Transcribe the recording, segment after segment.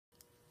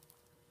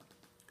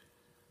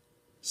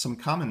Some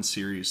common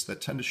series that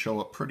tend to show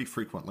up pretty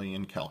frequently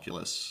in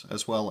calculus,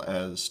 as well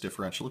as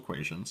differential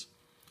equations.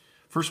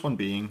 First one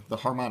being the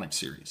harmonic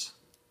series.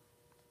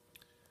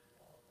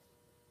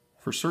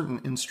 For certain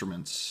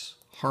instruments,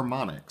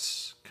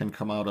 harmonics can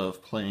come out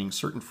of playing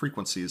certain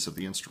frequencies of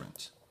the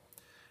instrument.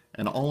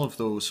 And all of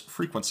those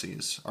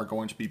frequencies are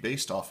going to be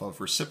based off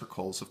of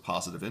reciprocals of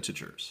positive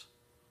integers.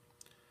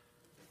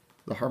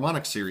 The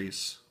harmonic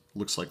series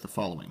looks like the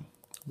following.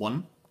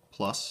 1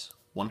 plus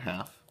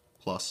 1/2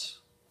 plus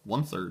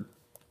 1/3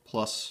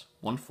 plus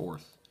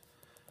 1/4,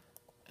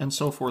 and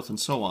so forth and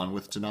so on,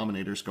 with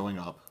denominators going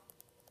up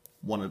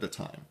one at a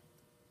time.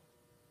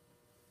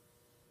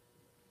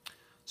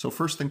 So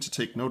first thing to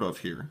take note of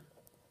here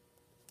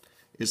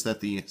is that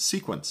the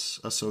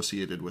sequence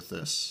associated with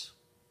this,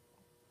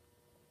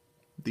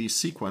 the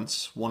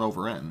sequence 1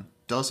 over n,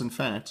 does in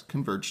fact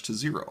converge to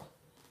 0.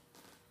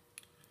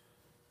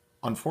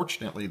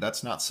 Unfortunately,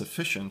 that's not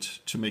sufficient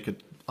to make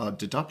a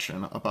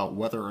deduction about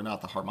whether or not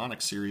the harmonic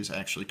series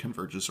actually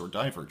converges or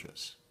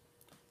diverges.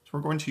 So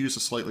we're going to use a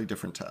slightly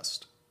different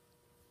test.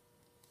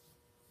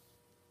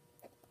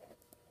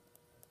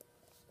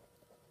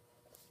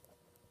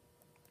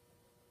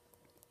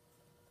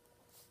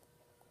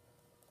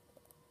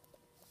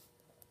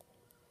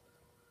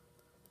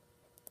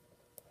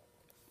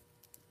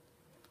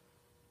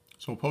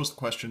 So we'll pose the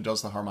question,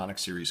 does the harmonic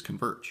series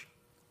converge?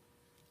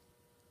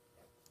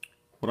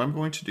 What I'm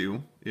going to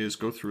do is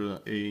go through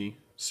a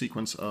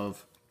sequence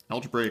of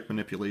algebraic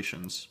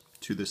manipulations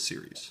to this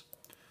series.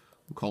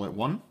 We'll call it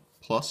 1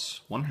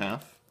 plus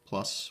 1/2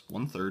 plus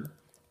 1/3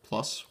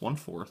 plus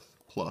 1/4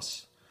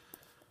 plus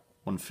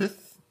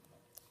 1/5,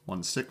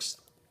 1/6,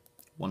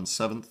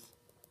 1/7,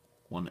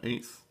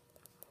 1/8,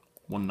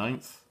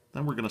 1/9.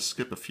 Then we're going to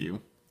skip a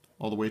few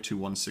all the way to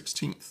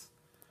 1/16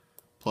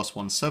 plus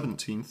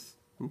 1/17,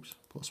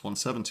 plus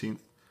 1/17,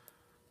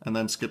 and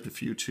then skip a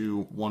few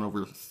to 1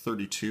 over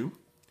 32.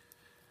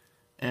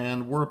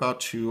 And we're about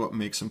to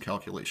make some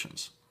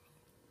calculations.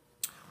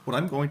 What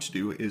I'm going to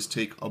do is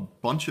take a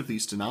bunch of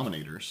these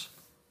denominators,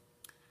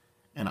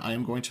 and I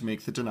am going to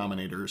make the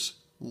denominators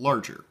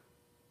larger.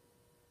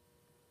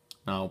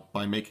 Now,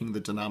 by making the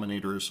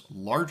denominators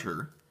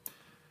larger,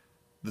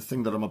 the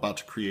thing that I'm about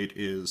to create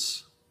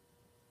is,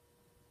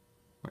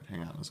 wait,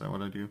 hang on, is that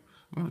what I do?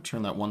 I'm going to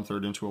turn that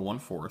 1/3 into a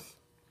 1/4.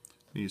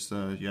 These,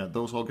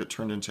 those all get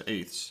turned into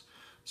eighths.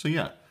 So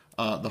yeah,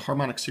 the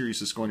harmonic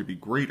series is going to be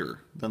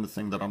greater than the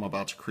thing that I'm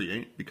about to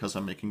create because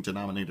I'm making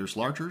denominators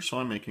larger, so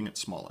I'm making it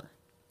smaller.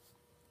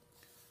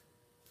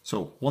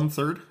 So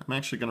 1/3, I'm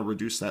actually going to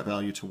reduce that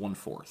value to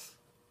 1/4.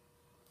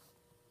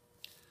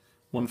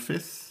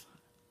 1/5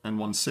 and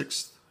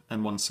 1/6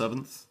 and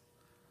 1/7,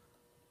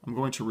 I'm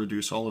going to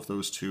reduce all of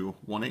those to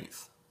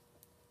 1/8.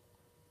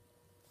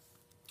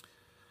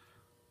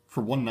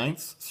 For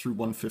 1/9 through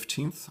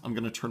 1/15, I'm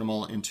going to turn them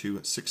all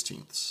into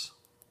sixteenths.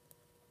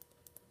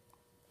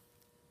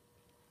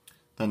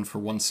 Then for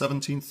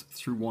 1/17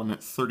 through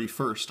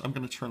 1/31, I'm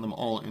going to turn them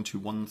all into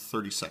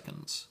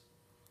 1/32.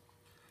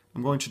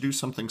 I'm going to do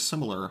something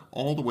similar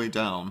all the way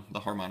down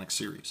the harmonic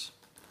series.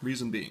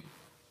 Reason being,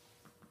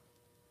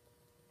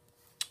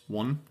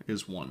 1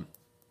 is 1.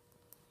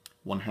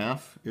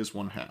 1/2 is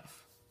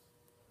 1/2.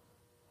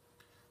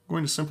 I'm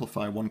going to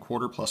simplify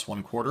 1/4 plus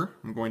 1/4.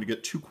 I'm going to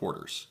get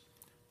 2/4.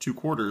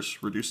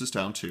 2/4 reduces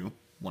down to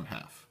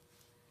 1/2.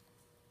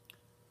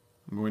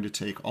 I'm going to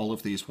take all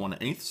of these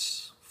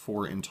 1/8,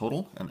 4 in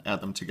total, and add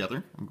them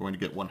together. I'm going to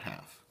get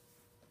 1/2.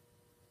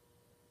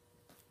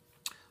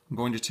 I'm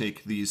going to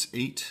take these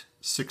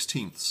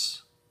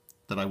 8/16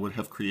 that I would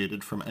have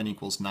created from n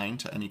equals 9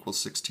 to n equals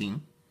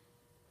 16.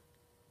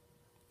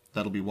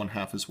 That'll be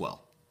 1/2 as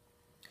well.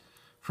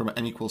 From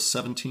n equals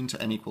 17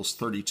 to n equals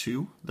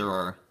 32, there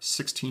are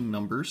 16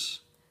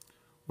 numbers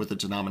with a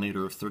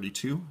denominator of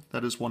 32.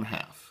 That is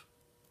 1/2.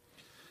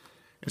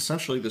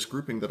 Essentially, this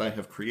grouping that I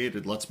have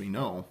created lets me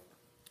know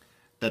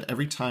that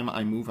every time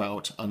I move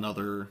out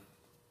another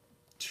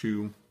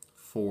 2,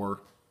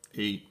 4,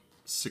 8,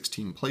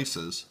 16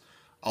 places,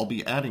 I'll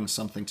be adding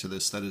something to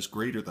this that is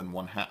greater than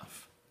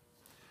 1/2.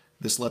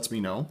 This lets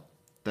me know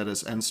that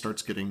as n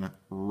starts getting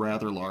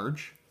rather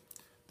large,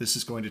 this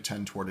is going to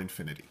tend toward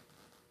infinity.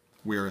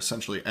 We are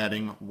essentially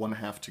adding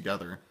 1/2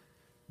 together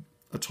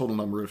a total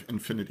number of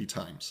infinity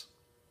times.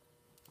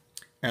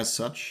 As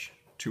such,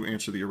 to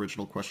answer the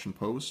original question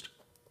posed,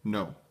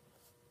 no.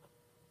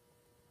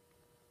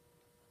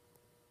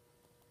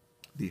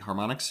 The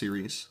harmonic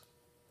series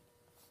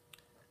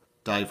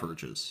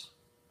diverges.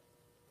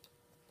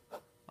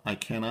 I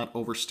cannot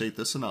overstate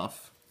this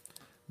enough.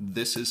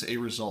 This is a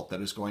result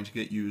that is going to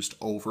get used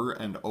over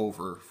and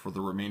over for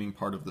the remaining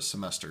part of the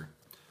semester.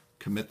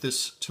 Commit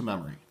this to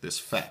memory, this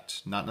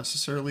fact. Not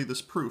necessarily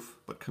this proof,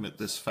 but commit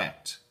this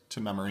fact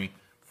to memory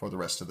for the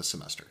rest of the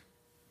semester.